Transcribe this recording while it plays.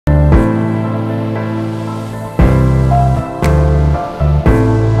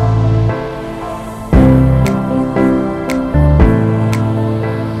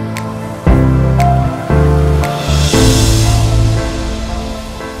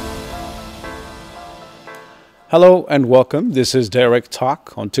Hello and welcome. This is Direct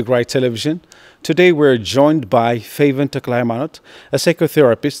Talk on Tigrai television. Today we're joined by Feven Teklehaimanot, a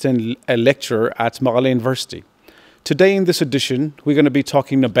psychotherapist and a lecturer at Mekelle University. Today in this edition, we're going to be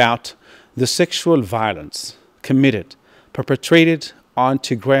talking about the sexual violence committed, perpetrated on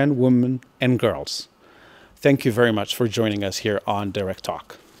Tigrayan women and girls. Thank you very much for joining us here on Direct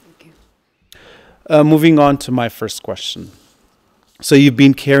Talk. Thank you. Moving on to my first question. So you've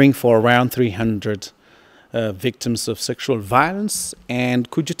been caring for around 300 victims of sexual violence, and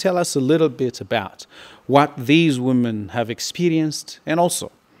could you tell us a little bit about what these women have experienced, and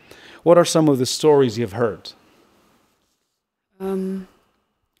also what are some of the stories you've heard?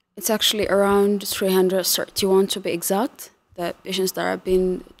 It's actually around 331 to be exact, the patients that have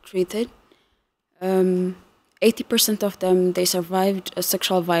been treated. 80% of them, they survived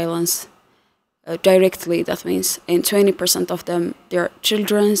sexual violence directly, that means, and 20% of them, they're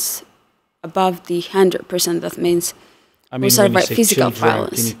children's above the 100%, that means who survive physical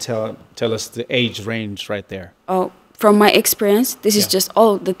violence. Can you tell us the age range right there? Oh, from my experience, this is just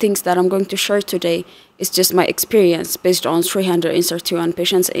all the things that I'm going to share today. It's just my experience based on 331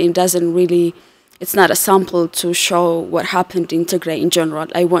 patients. It doesn't really, it's not a sample to show what happened in Tigray in general.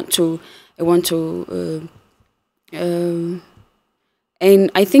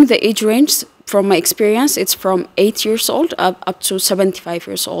 And I think the age range, from my experience, it's from 8 years old up to 75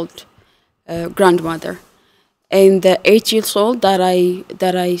 years old. Grandmother, and the 8 years old that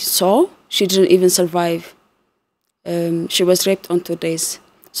I saw, she didn't even survive. She was raped on 2 days.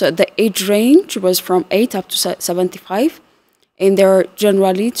 So the age range was from 8 up to 75, and there are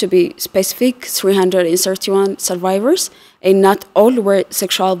generally, to be specific, 331 survivors, and not all were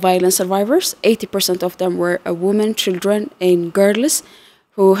sexual violence survivors. 80% of them were women, children, and girls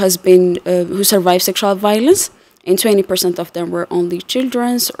who survived sexual violence. And 20% of them were only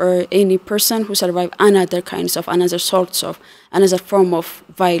children or any person who survived another form of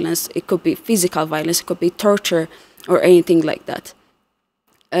violence. It could be physical violence, it could be torture or anything like that.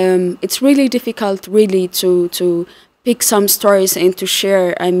 It's really difficult to pick some stories and to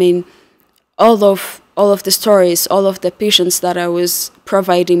share. I mean, all of the stories, all of the patients that I was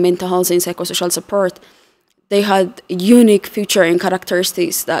providing mental health and psychosocial support, they had unique feature and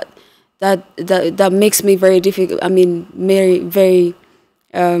characteristics that makes me very difficult. I mean,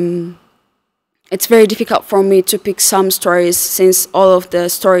 it's very difficult for me to pick some stories, since all of the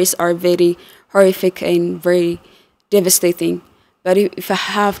stories are very horrific and very devastating. But if I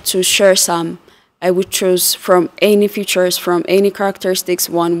have to share some, I would choose from any features, from any characteristics,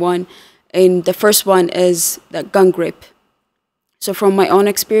 one. And the first one is the gang rape. So from my own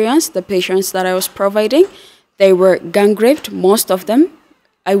experience, the patients that I was providing, they were gang raped, most of them.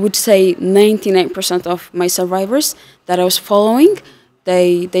 I would say 99% of my survivors that I was following,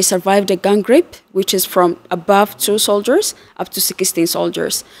 they survived a gang rape, which is from above 2 soldiers up to 16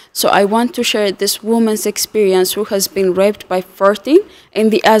 soldiers. So I want to share this woman's experience who has been raped by 14 and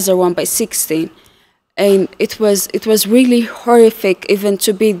the other one by 16. And it was really horrific even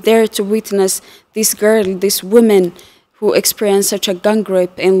to be there to witness this girl, this woman who experienced such a gang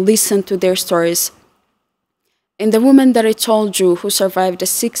rape and listen to their stories. And the woman that I told you who survived a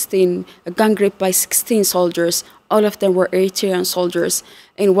gang rape by 16 soldiers, all of them were Eritrean soldiers.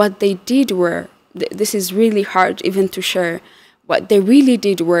 And what they did were, this is really hard even to share, what they really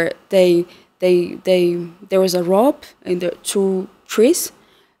did were, there was a rope and there were 2 trees.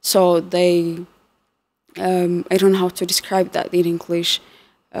 So they, I don't know how to describe that in English.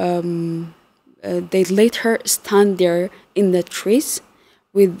 They let her stand there in the trees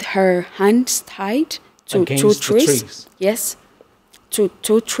with her hands tied to 2 trees. Yes, to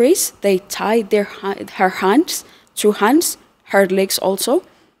 2 trees. They tied her hands, 2 hands, her legs also,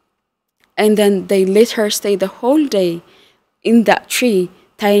 and then they let her stay the whole day in that tree,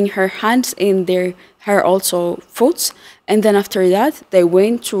 tying her hands and her also foot. And then after that, they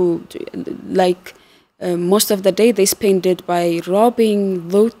went to most of the day they spent it by robbing,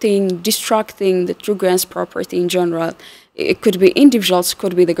 looting, destructing the Tigrayans' property in general. It could be individuals,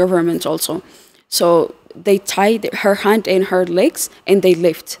 could be the government also. So they tied her hand and her legs and they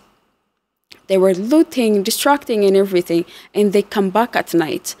left. They were looting, distracting and everything, and they come back at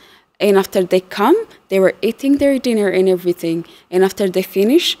night. And after they come, they were eating their dinner and everything. And after they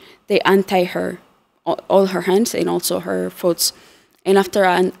finish, they untie her, all her hands and also her foot. And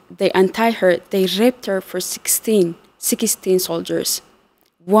after they untie her, they raped her for 16 soldiers,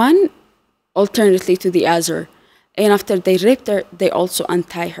 one alternately to the other. And after they raped her, they also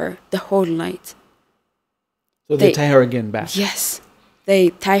untie her the whole night. So they tie her again back? Yes,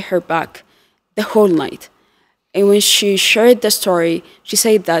 they tie her back the whole night. And when she shared the story, she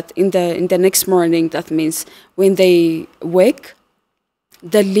said that in the next morning, that means when they wake,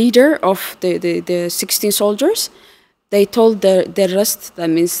 the leader of the 16 soldiers, they told the rest, that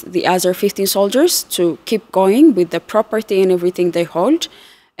means the other 15 soldiers, to keep going with the property and everything they hold.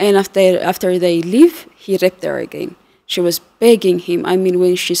 And after they leave, he raped her again. She was begging him. I mean,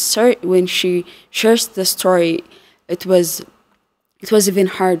 when she shares the story, it was even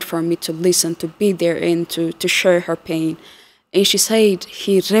hard for me to listen, to be there, and to share her pain. And she said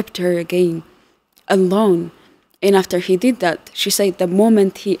he raped her again, alone. And after he did that, she said the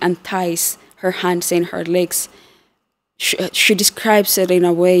moment he unties her hands and her legs, she describes it in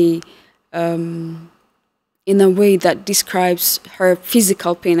a way that describes her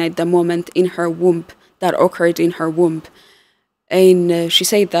physical pain at the moment in her womb, that occurred in her womb. And she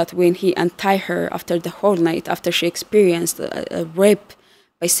said that when he untied her after the whole night, after she experienced a rape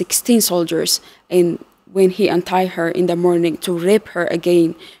by 16 soldiers, and when he untied her in the morning to rape her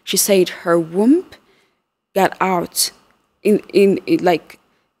again, she said her womb got out,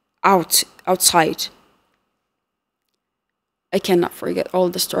 outside. I cannot forget all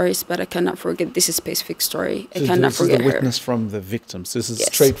the stories, but I cannot forget this specific story. I cannot forget her. This is the witness from the victims. This is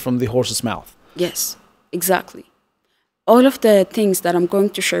Yes. straight from the horse's mouth. Yes, exactly. All of the things that I'm going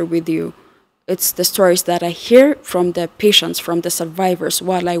to share with you, it's the stories that I hear from the patients, from the survivors,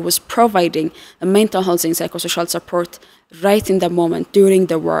 while I was providing a mental health and psychosocial support right in the moment during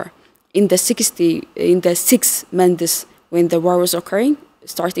the war. In the 6 months when the war was occurring,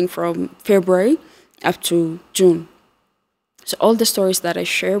 starting from February up to June. So all the stories that I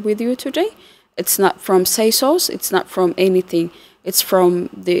share with you today, it's not from say-sos, it's not from anything. It's from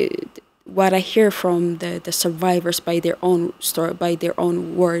what I hear from the survivors by their own story, by their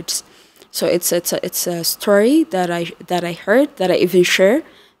own words. So it's a story that I heard, that I even share,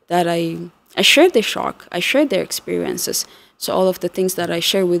 that I share the shock, I share their experiences. So all of the things that I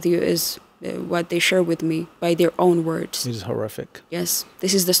share with you is what they share with me by their own words. It is horrific. Yes,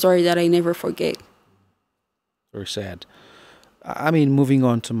 this is the story that I never forget. Very sad. I mean, moving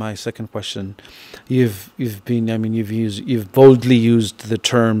on to my second question, you've boldly used the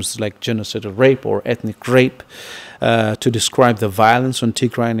terms like genocidal rape or ethnic rape to describe the violence on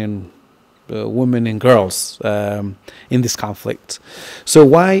Tigrayan women and girls in this conflict. So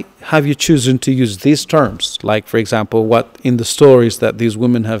why have you chosen to use these terms? Like, for example, what in the stories that these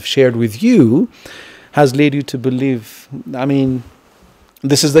women have shared with you has led you to believe, I mean,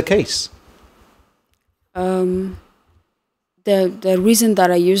 this is the case? The reason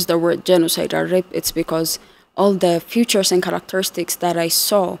that I use the word genocide or rape, it's because all the features and characteristics that I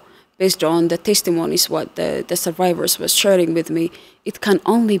saw based on the testimonies, what the survivors was sharing with me, it can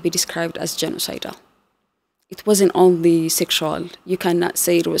only be described as genocidal. It wasn't only sexual. You cannot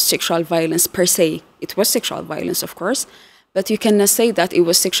say it was sexual violence per se. It was sexual violence, of course, but you cannot say that it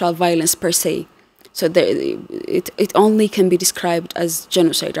was sexual violence per se. So it only can be described as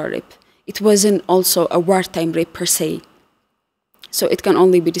genocide or rape. It wasn't also a wartime rape per se. So it can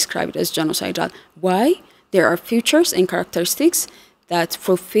only be described as genocidal. Why? There are features and characteristics that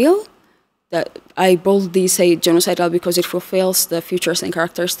fulfill, that I boldly say genocidal because it fulfills the features and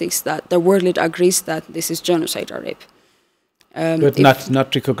characteristics that the world agrees that this is genocide or rape. But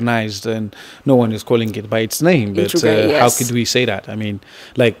not recognized, and no one is calling it by its name. But Tigrai, how yes. could we say that? I mean,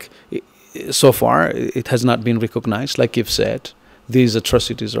 like, so far it has not been recognized. Like you've said, these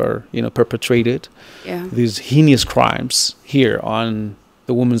atrocities are, perpetrated. Yeah. These heinous crimes here on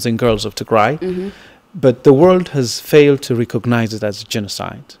the women and girls of Tigray. Mm-hmm. But the world has failed to recognize it as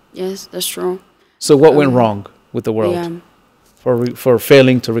genocide. Yes, that's true. So what went wrong with the world for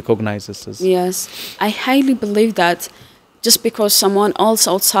failing to recognize this as... Yes, I highly believe that just because someone else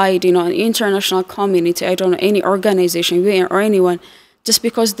outside, an international community, I don't know, any organization, UN or anyone, just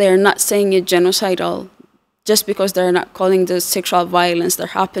because they're not saying it genocidal, just because they're not calling the sexual violence that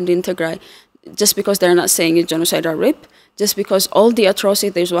happened in Tigray, just because they're not saying it genocide or rape, just because all the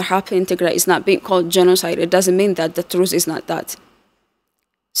atrocities what happened in Tigray is not being called genocide, it doesn't mean that the truth is not that.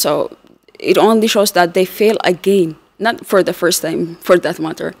 So it only shows that they fail again, not for the first time, for that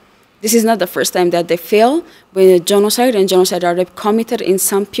matter. This is not the first time that they fail when genocide and genocide are committed in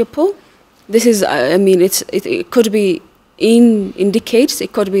some people. This is, it could be indicates,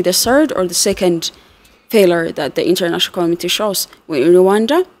 it could be the third or the second failure that the international community shows. When in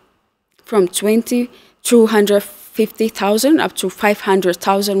Rwanda, from 250,000 up to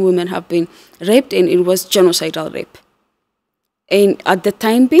 500,000 women have been raped, and it was genocidal rape. And at the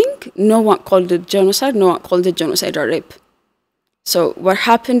time being, no one called it genocide, no one called it genocidal rape. So what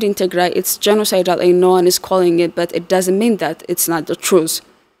happened in Tigray, it's genocidal and no one is calling it, but it doesn't mean that it's not the truth.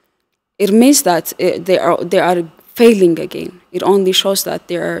 it means that they are failing again. It only shows that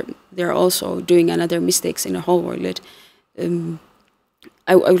they're also doing another mistakes in the whole world.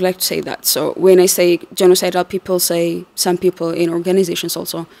 I would like to say that. So when I say genocidal, people say, some people in organizations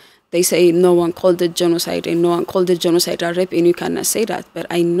also, they say no one called it genocide and no one called it genocidal rape, and you cannot say that. But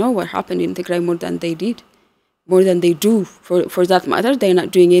I know what happened in Tigray more than they did, more than they do. For that matter, they're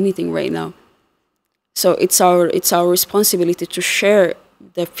not doing anything right now. So it's our responsibility to share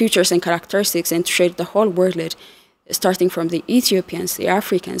the features and characteristics and to share the whole world, starting from the Ethiopians, the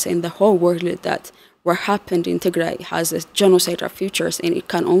Africans, and the whole world, that what happened in Tigray has a genocidal features and it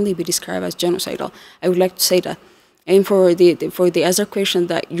can only be described as genocidal. I would like to say that. And for the other question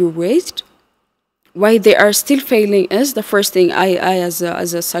that you raised, why they are still failing is the first thing. I as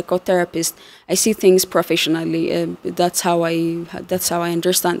a psychotherapist, I see things professionally. That's how I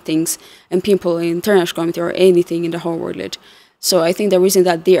understand things, and people in international community or anything in the whole world. So I think the reason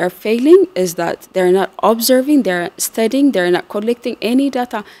that they are failing is that they're not observing, they're studying, they're not collecting any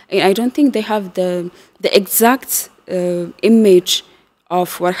data, and I don't think they have the exact image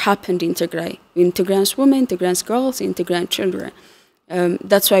of what happened in Tigray, in Tigray's women, Tigray's girls, in Tigrayan children.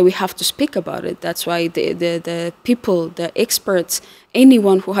 That's why we have to speak about it. That's why the people, the experts,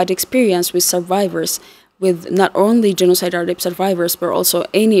 anyone who had experience with survivors, with not only genocidal rape survivors, but also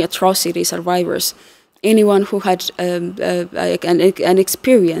any atrocity survivors, anyone who had an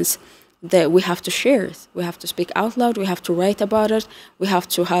experience, that we have to share it. We have to speak out loud. We have to write about it. We have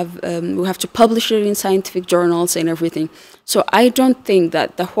to publish it in scientific journals and everything. So I don't think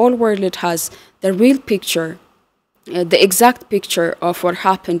that the whole world has the real picture, the exact picture of what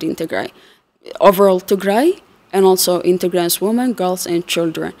happened in Tigray, overall Tigray, and also in Tigray's women, girls, and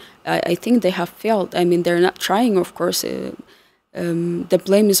children. I think they have failed. I mean, they're not trying, of course. The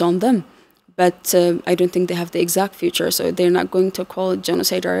blame is on them. But I don't think they have the exact future, so they're not going to call it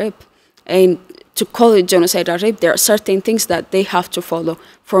genocidal rape. And to call it genocidal rape, there are certain things that they have to follow.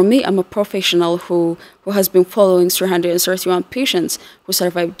 For me, I'm a professional who has been following 331 patients who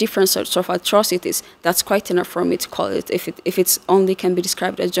survived different sorts of atrocities. That's quite enough for me to call it. If it's only can be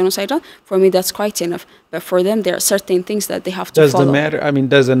described as genocidal, for me that's quite enough. But for them, there are certain things that they have to follow.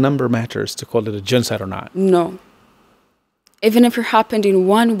 Does the number matters to call it a genocide or not? No. Even if it happened in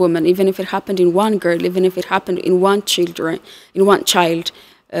one woman, even if it happened in one girl, even if it happened in one child,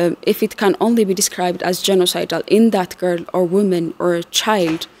 if it can only be described as genocidal in that girl or woman or a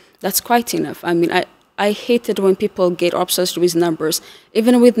child, that's quite enough. I mean, I hate it when people get obsessed with numbers.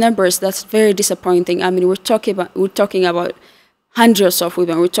 Even with numbers, that's very disappointing. I mean, we're talking about hundreds of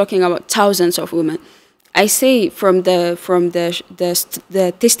women. We're talking about thousands of women. I say from the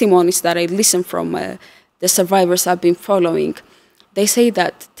testimonies that I listen from. The survivors have been following, they say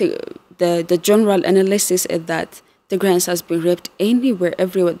that the general analysis is that Tigrayans has been raped anywhere,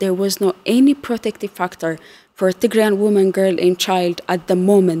 everywhere. There was no any protective factor for a Tigrayan woman, girl, and child at the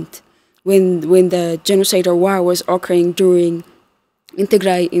moment when the genocidal war was occurring in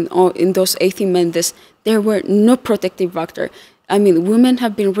Tigray in those 18 months. There were no protective factor. I mean, women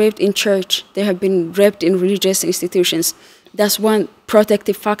have been raped in church. They have been raped in religious institutions. That's one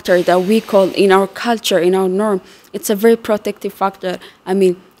protective factor that we call in our culture, in our norm. It's a very protective factor. I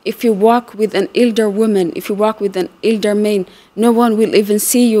mean, if you walk with an elder woman, if you walk with an elder man, no one will even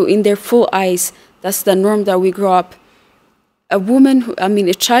see you in their full eyes. That's the norm that we grow up. A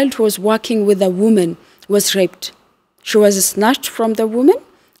child who was walking with a woman was raped. She was snatched from the woman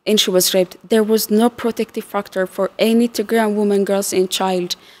and she was raped. There was no protective factor for any Tigrayan woman, girls, and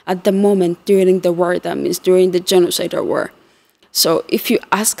child at the moment during the war, that means during the genocidal war. So if you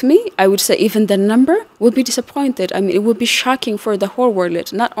ask me, I would say even the number would be disappointed. I mean, it would be shocking for the whole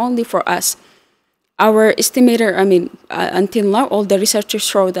world, not only for us. Our estimator, until now, all the researchers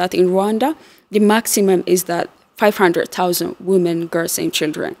show that in Rwanda, the maximum is that 500,000 women, girls, and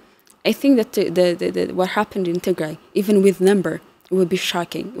children. I think that what happened in Tigray, even with number, it would be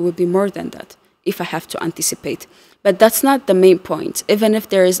shocking. It would be more than that, if I have to anticipate. But that's not the main point. Even if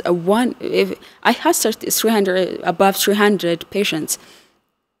there is if I have 300, above 300 patients,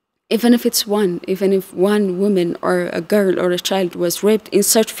 even if it's even if one woman or a girl or a child was raped in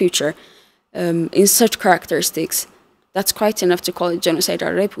such future, in such characteristics, that's quite enough to call it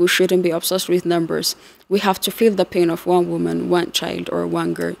genocidal rape. We shouldn't be obsessed with numbers. We have to feel the pain of one woman, one child, or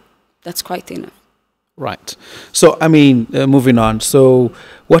one girl. That's quite enough. Right. So, moving on. So,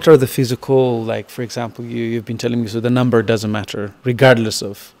 what are the physical, like, for example, you've been telling me, so the number doesn't matter, regardless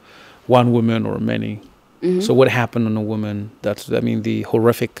of one woman or many. Mm-hmm. So, what happened on a woman? The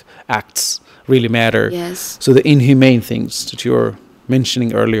horrific acts really matter. Yes. So, the inhumane things that you were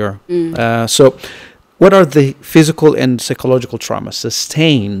mentioning earlier. Mm. So, What are the physical and psychological traumas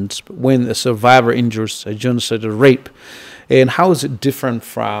sustained when a survivor endures a genocide or rape? And how is it different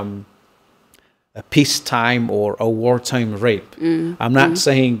from a peacetime or a wartime rape? I'm not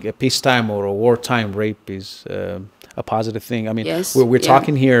saying a peacetime or a wartime rape is a positive thing. I mean, Yes, we're yeah.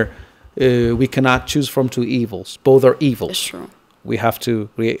 talking here, we cannot choose from two evils. Both are evils. That's true. We have to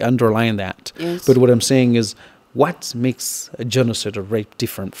underline that. Yes. But what I'm saying is, what makes a genocide or rape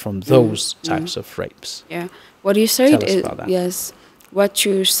different from those types of rapes? Yeah, what you said Tell us is about that. yes. What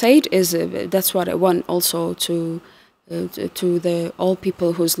you said is that's what I want also to the all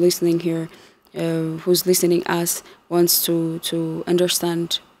people who's listening here, who's listening us wants to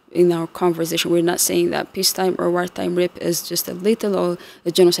understand in our conversation. We're not saying that peacetime or wartime rape is just a little or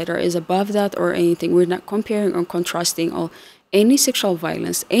a genocide or is above that or anything. We're not comparing or contrasting all any sexual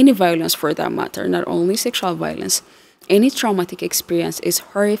violence, any violence for that matter, not only sexual violence. Any traumatic experience is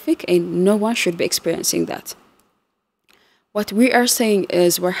horrific and no one should be experiencing that. What we are saying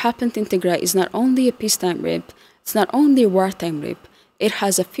is what happened in Tigray is not only a peacetime rape, it's not only a wartime rape, it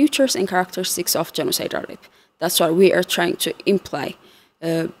has a features and characteristics of genocidal rape. That's what we are trying to imply.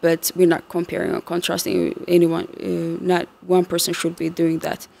 But we're not comparing or contrasting anyone. Not one person should be doing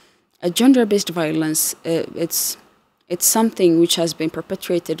that. A gender-based violence, it's something which has been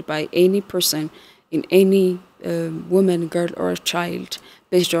perpetrated by any person in any woman, girl, or child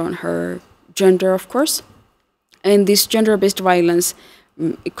based on her gender, of course. And this gender-based violence,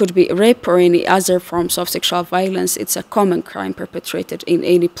 it could be rape or any other forms of sexual violence. It's a common crime perpetrated in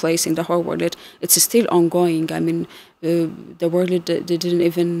any place in the whole world. It's still ongoing. I mean, the world didn't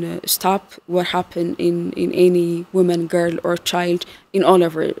even stop what happened in any woman, girl, or child in all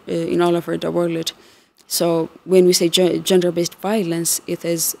over the world. So when we say gender-based violence, it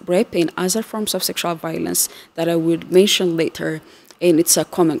is rape and other forms of sexual violence that I would mention later, and it's a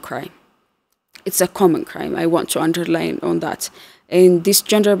common crime. It's a common crime. I want to underline on that. And this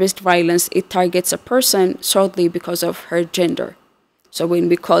gender-based violence, it targets a person solely because of her gender. So when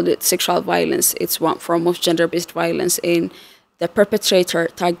we call it sexual violence, it's one form of gender-based violence, and the perpetrator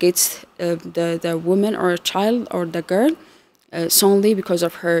targets the woman or a child or the girl solely because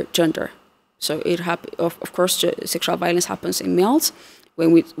of her gender. So of course, sexual violence happens in males.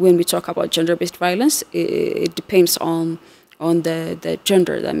 When we talk about gender-based violence, it depends on the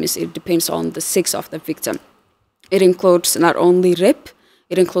gender. That means it depends on the sex of the victim. It includes not only rape,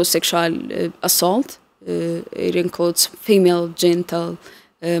 it includes sexual assault, it includes female genital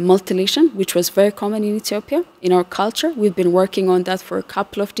mutilation, which was very common in Ethiopia. In our culture, we've been working on that for a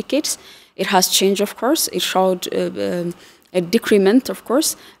couple of decades. It has changed, of course. It showed a decrement, of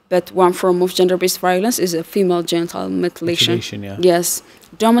course, but one form of gender-based violence is a female genital mutilation. Yeah. Yes,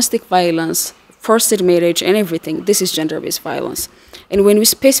 domestic violence, forced marriage, and everything. This is gender-based violence. And when we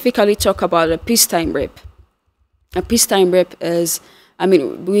specifically talk about a peacetime rape is, I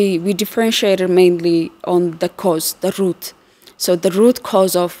mean, we differentiate it mainly on the cause, the root. So the root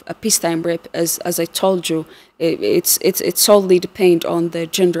cause of a peacetime rape, as I told you, it's solely depend on the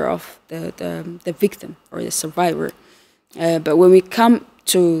gender of the victim or the survivor. But when we come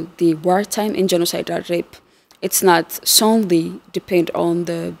to the wartime and genocidal rape, it's not solely depend on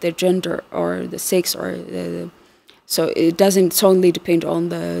the gender or the sex or so it doesn't solely depend on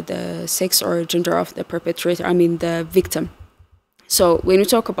the sex or gender of the perpetrator, I mean the victim. So when we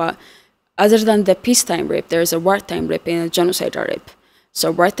talk about, other than the peacetime rape, there's a wartime rape and a genocidal rape.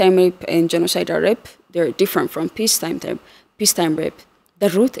 So wartime rape and genocidal rape, they're different from peacetime rape. The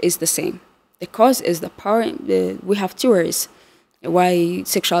root is the same. The cause is the power. We have theories why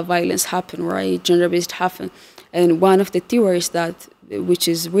sexual violence happen, why gender-based happen. And one of the theories that, which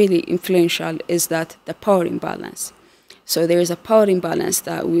is really influential, is that the power imbalance. So there is a power imbalance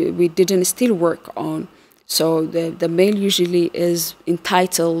that we didn't still work on. So the male usually is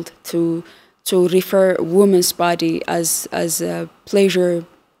entitled to refer a woman's body as a pleasure,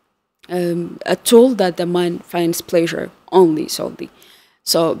 a tool that the man finds pleasure only, solely.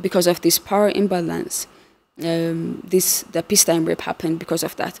 So because of this power imbalance, the peacetime rape happened because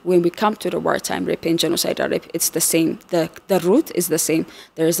of that. When we come to the wartime rape and genocidal rape, it's the same. The root is the same.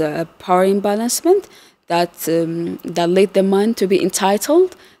 There's a power imbalancement that led the man to be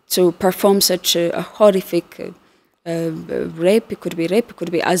entitled to perform such a horrific rape. It could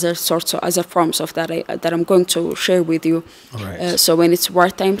be other sorts of other forms of that I'm going to share with you. Right. So when it's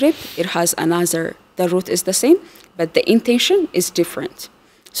wartime rape, it has another. The root is the same, but the intention is different.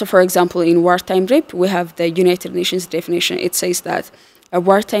 So, for example, in wartime rape, we have the United Nations definition. It says that a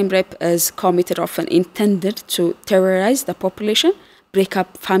wartime rape is committed often intended to terrorize the population, break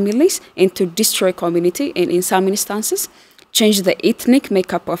up families, and to destroy community, and in some instances, change the ethnic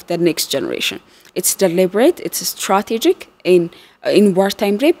makeup of the next generation. It's deliberate, it's strategic. In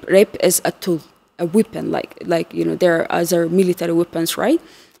wartime rape is a tool, a weapon, like you know, there are other military weapons, right?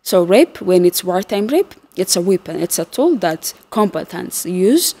 So rape, when it's wartime rape, it's a weapon, it's a tool that combatants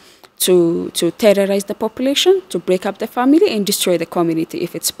use to terrorize the population, to break up the family and destroy the community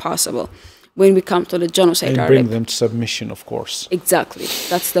if it's possible. When we come to the genocide and bring them to submission, of course. Exactly,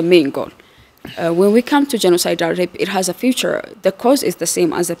 that's the main goal. When we come to genocidal rape, it has a future. The cause is the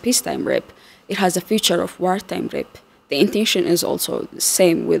same as a peacetime rape. It has a future of wartime rape. The intention is also the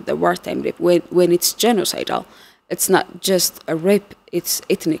same with the wartime rape. When it's genocidal, it's not just a rape, it's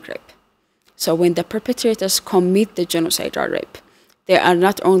ethnic rape. So when the perpetrators commit the genocidal rape, they are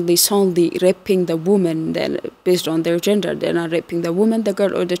not only solely raping the woman then based on their gender, they're not raping the woman, the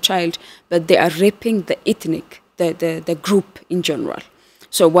girl, or the child, but they are raping the ethnic, the group in general.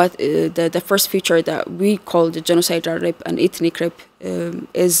 So what the first feature that we call the genocidal rape and ethnic rape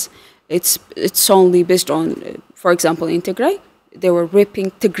is it's solely based on, for example, in Tigray, they were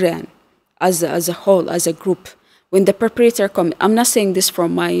raping Tigrayan as a whole, as a group. When the perpetrator comes, I'm not saying this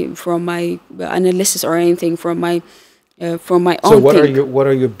from my analysis or anything, from my own. So what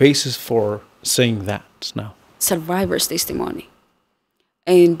are your basis for saying that now? Survivors' testimony.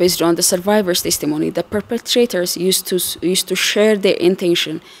 And based on the survivors' testimony, the perpetrators used to share their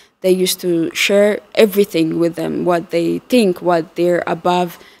intention. They used to share everything with them, what they think, what their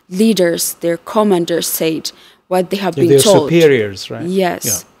above leaders, their commanders said, what they have been their told. Their superiors, right? Yes.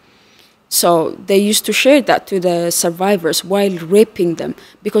 Yeah. So they used to share that to the survivors while raping them,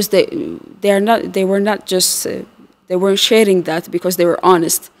 because they weren't sharing that because they were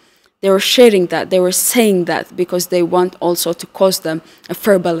honest. They were sharing that, they were saying that because they want also to cause them a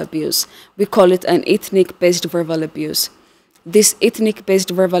verbal abuse. We call it an ethnic-based verbal abuse. This ethnic-based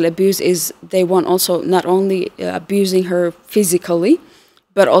verbal abuse is, they want also not only abusing her physically,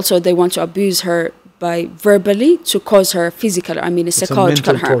 but also they want to abuse her by verbally to cause her physical,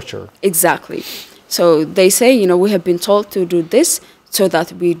 psychological harm. Torture. Exactly. So they say, you know, we have been told to do this so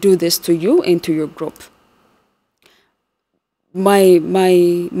that we do this to you and to your group. My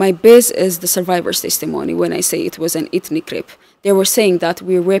base is the survivor's testimony when I say it was an ethnic rape. They were saying that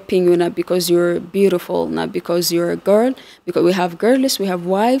we're raping you not because you're beautiful, not because you're a girl, because we have girls, we have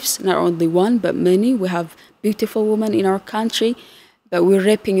wives, not only one, but many. We have beautiful women in our country, but we're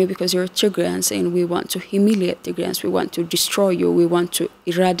raping you because you're Tigrayans and we want to humiliate Tigrayans. We want to destroy you. We want to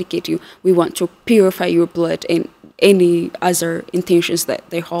eradicate you. We want to purify your blood and any other intentions that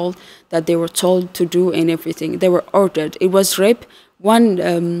they hold, that they were told to do and everything. They were ordered. It was rape.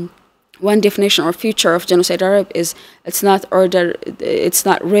 One definition or feature of genocidal rape is it's not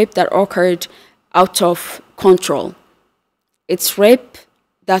rape that occurred out of control. It's rape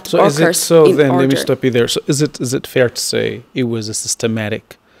that occurs in order. Let me stop you there. So is it fair to say it was a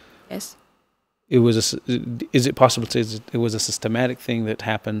systematic? Yes. Is it possible to say it was a systematic thing that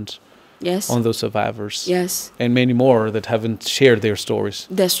happened? Yes. On those survivors. Yes. And many more that haven't shared their stories.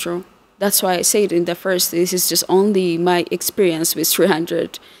 That's true. That's why I said in the first, this is just only my experience with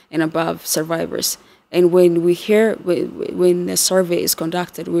 300 and above survivors. And when we hear, when the survey is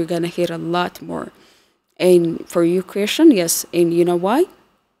conducted, we're going to hear a lot more. And for your question, yes. And you know why?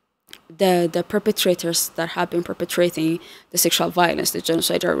 The perpetrators that have been perpetrating the sexual violence, the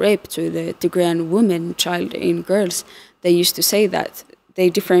genocidal rape to the Tigrayan women, child, and girls, they used to say that they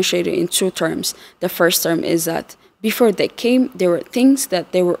differentiated in two terms. The first term is that before they came, there were things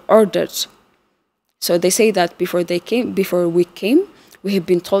that they were ordered. So they say that before we came, we have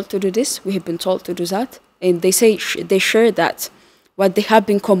been told to do this, we have been told to do that. And they say they share that, what they have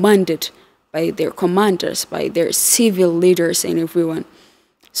been commanded by their commanders, by their civil leaders and everyone.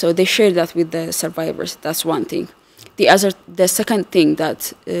 So they share that with the survivors. That's one thing. The second thing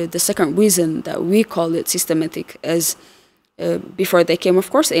that, the second reason that we call it systematic is before they came,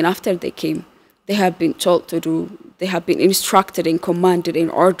 of course, and after they came, they have been told to do, they have been instructed and commanded in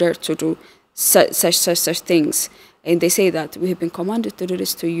order to do such things. And they say that we have been commanded to do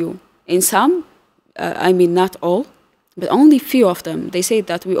this to you. And some, not all, but only few of them, they say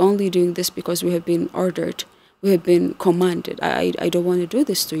that we're only doing this because we have been ordered, we have been commanded. I don't want to do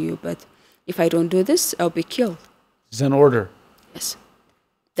this to you, but if I don't do this, I'll be killed. It's an order. Yes.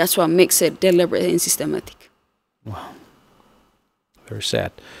 That's what makes it deliberate and systematic. Wow. Very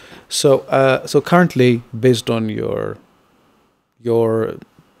sad. So, currently, based on your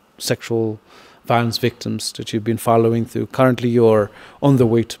sexual violence victims that you've been following through, currently you're on the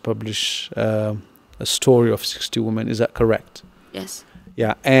way to publish a story of 60 women. Is that correct? Yes.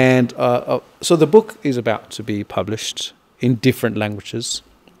 Yeah, and so the book is about to be published in different languages.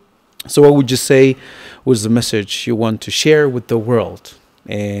 So, what would you say was the message you want to share with the world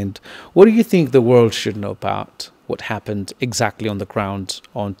And what do you think the world should know about what happened exactly on the ground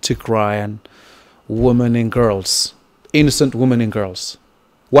on Tigrayan women and girls, innocent women and girls?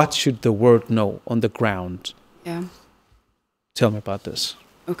 What should the world know on the ground? Yeah. Tell me about this.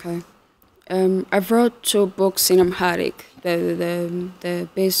 Okay. I've wrote 2 books in Amharic. The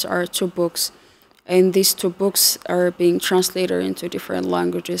base are 2 books, and these 2 books are being translated into different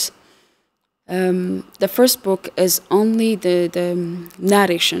languages. The first book is only the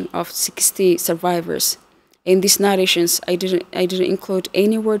narration of 60 survivors. In these narrations, I didn't include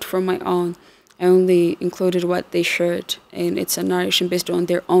any word from my own. I only included what they shared, and it's a narration based on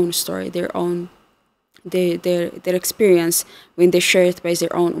their own story, their experience when they share it by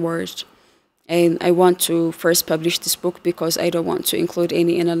their own words. And I want to first publish this book because I don't want to include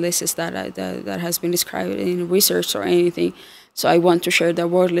any analysis that has been described in research or anything. So I want to share the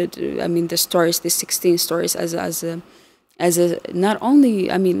world, the stories, the 16 stories, as a not only,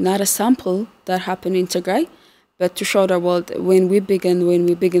 not a sample that happened in Tigray, but to show the world. When we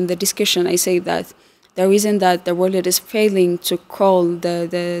begin the discussion, I say that the reason that the world is failing to call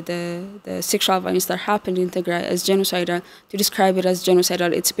the sexual violence that happened in Tigray as genocidal, to describe it as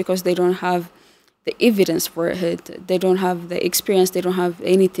genocidal, it's because they don't have the evidence for it. They don't have the experience. They don't have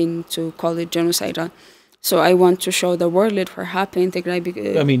anything to call it genocidal. So I want to show the world what happened in Tigray.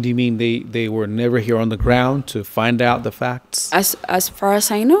 Do you mean they were never here on the ground to find out the facts? As far as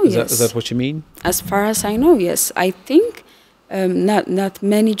I know, yes. Is that what you mean? As far as I know, yes. I think not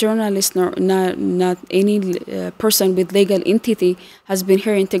many journalists, nor not any person with legal entity has been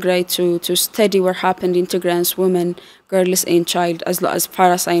here in Tigray to study what happened in Tigray's women, girls, and child. As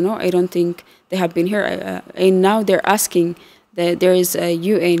far as I know, I don't think they have been here. And now they're asking that there is a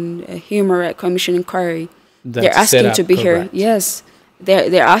UN Human Rights Commission inquiry. They're asking to be here. Yes.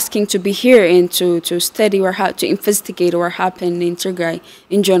 They're asking to be here and to study or to investigate what happened in Tigray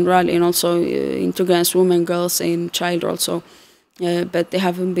in general, and also in Tigray's women, girls, and child also. But they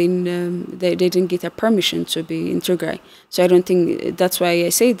haven't been. They didn't get a permission to be in Tigray. So I don't think that's why I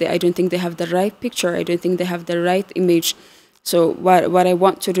say that I don't think they have the right picture. I don't think they have the right image. So what I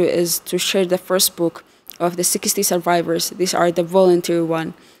want to do is to share the first book of the 60 survivors. These are the volunteer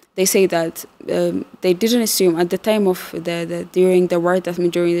one. They say that they didn't assume at the time of during the war,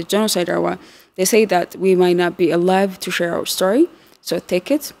 during the genocide war, they say that we might not be alive to share our story. So take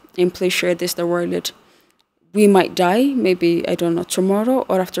it and please share this the world. We might die, maybe, I don't know, tomorrow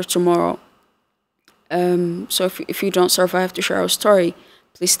or after tomorrow. So if you don't survive to share our story,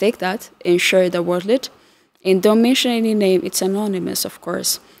 please take that and share the world. And don't mention any name. It's anonymous, of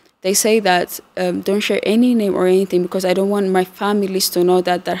course. They say that don't share any name or anything because I don't want my families to know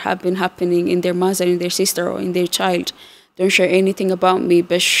that have been happening in their mother, in their sister, or in their child. Don't share anything about me,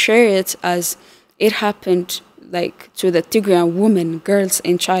 but share it as it happened, like to the Tigrayan women, girls,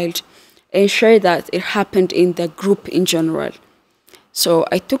 and child, and share that it happened in the group in general. So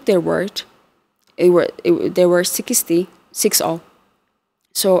I took their word. There were 60.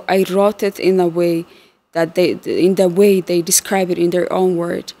 So I wrote it in a way that they describe it in their own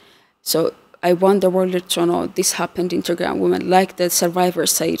word. So I want the world to know this happened in Tigrayan women, like the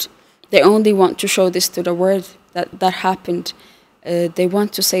survivors said. They only want to show this to the world that happened. They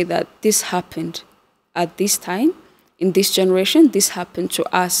want to say that this happened at this time, in this generation, this happened to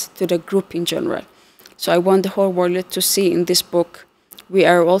us, to the group in general. So I want the whole world to see in this book. We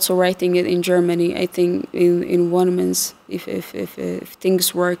are also writing it in Germany. I think in 1 month, if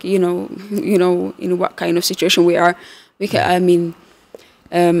things work, you know, in what kind of situation we are.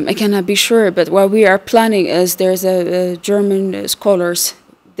 I cannot be sure, but what we are planning is there's a German scholars.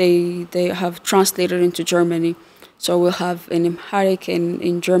 They have translated into Germany, so we'll have an Amharic and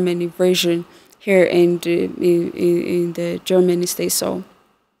in Germany version here in the German state. So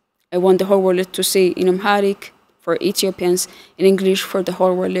I want the whole world to see in Amharic for Ethiopians, in English for the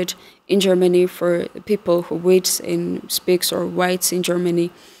whole world, in Germany for people who reads and speaks or writes in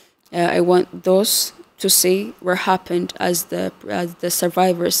Germany. I want those to see what happened as the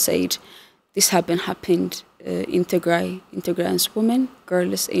survivors said. This happened in Tigray, in Tigray's women,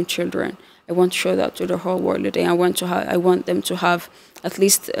 girls, and children. I want to show that to the whole world, and I want them to have at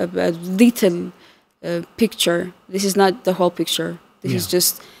least a little picture. This is not the whole picture. This is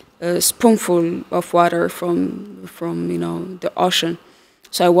just a spoonful of water from the ocean.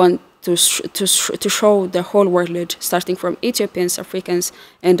 So I want to show the whole world, starting from Ethiopians, Africans,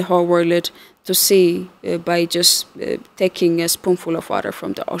 and the whole world, to see by just taking a spoonful of water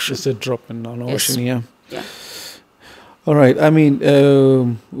from the ocean. Just a drop in an ocean, Yeah. All right.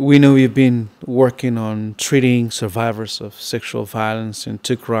 We know you've been working on treating survivors of sexual violence in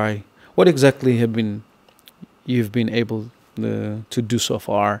Tigray. What exactly you've been able to do so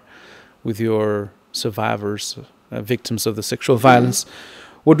far with your survivors, victims of the sexual violence.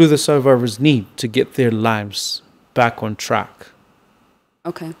 What do the survivors need to get their lives back on track?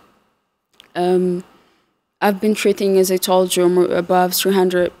 Okay. I've been treating, as I told you, above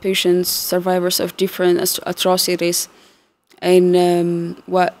 300 patients, survivors of different atrocities. And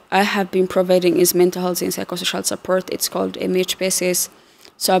what I have been providing is mental health and psychosocial support. It's called MHPSS.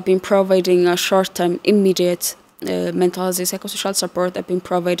 So I've been providing a short-term, immediate mental health and psychosocial support. I've been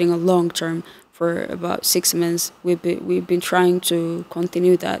providing a long-term for about 6 months. We've been trying to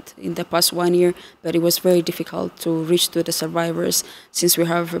continue that in the past 1 year, but it was very difficult to reach to the survivors since we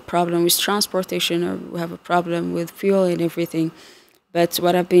have a problem with transportation, or we have a problem with fuel and everything. But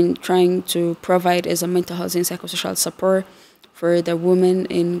what I've been trying to provide is a mental health and psychosocial support for the women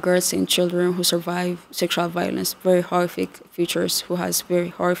and girls and children who survive sexual violence, very horrific features, who has very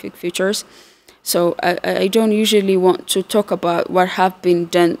horrific features. So I don't usually want to talk about what have been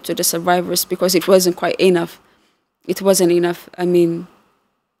done to the survivors because it wasn't quite enough. It wasn't enough. I mean,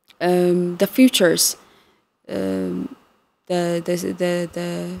 the features, the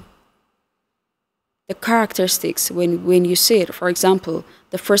characteristics when you see it. For example,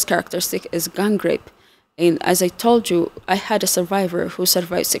 the first characteristic is gang rape. And as I told you, I had a survivor who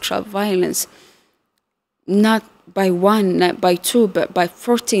survived sexual violence, not by one, not by two, but by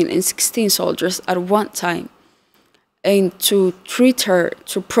 14 and 16 soldiers at one time. And to treat her,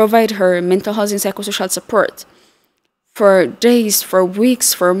 to provide her mental health and psychosocial support for days, for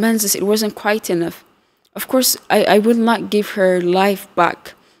weeks, for months, it wasn't quite enough. Of course, I will not give her life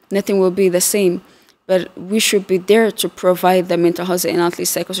back. Nothing will be the same. But we should be there to provide the mental health and at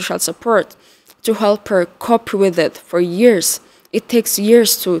least psychosocial support to help her cope with it for years. It takes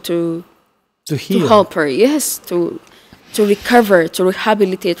years to heal. To help her, yes, to recover, to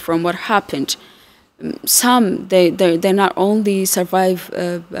rehabilitate from what happened. Some, they not only survive,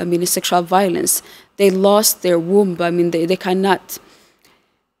 sexual violence, they lost their womb. I mean, they cannot,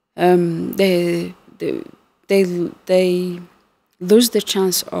 they lose the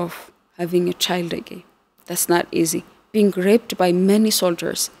chance of having a child again. That's not easy. Being raped by many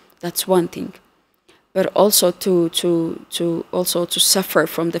soldiers, that's one thing. But also to suffer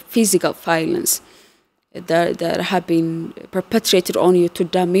from the physical violence that have been perpetrated on you to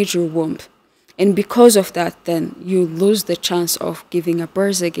damage your womb. And because of that, then you lose the chance of giving a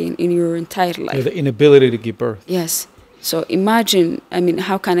birth again in your entire life. Yeah, the inability to give birth. Yes. So imagine, I mean,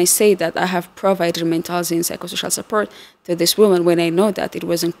 how can I say that I have provided mental health and psychosocial support to this woman when I know that it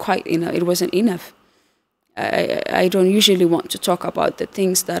wasn't quite enough, it wasn't enough. I don't usually want to talk about the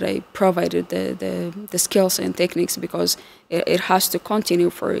things that I provided, the skills and techniques, because it has to continue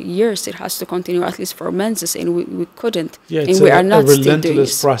for years. It has to continue at least for months, and we couldn't. Yeah, it's and we are not a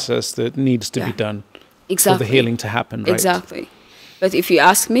relentless process that needs to be done for the healing to happen, right? Exactly. But if you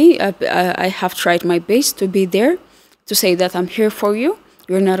ask me, I have tried my best to be there, to say that I'm here for you.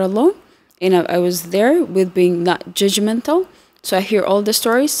 You're not alone. And I was there with being not judgmental. So I hear all the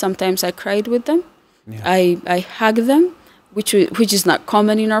stories. Sometimes I cried with them. Yeah. I hug them, which is not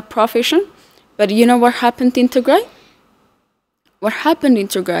common in our profession. But you know what happened in Tigray? What happened in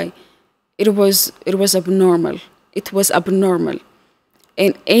Tigray? It was abnormal. It was abnormal.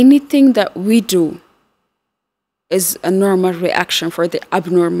 And anything that we do is a normal reaction for the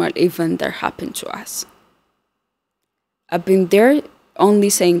abnormal event that happened to us. I've been there only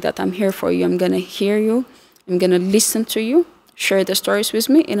saying that I'm here for you. I'm going to hear you. I'm going to listen to you. Share the stories with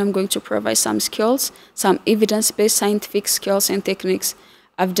me, and I'm going to provide some skills, some evidence-based scientific skills and techniques.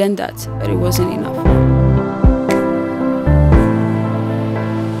 I've done that, but it wasn't enough.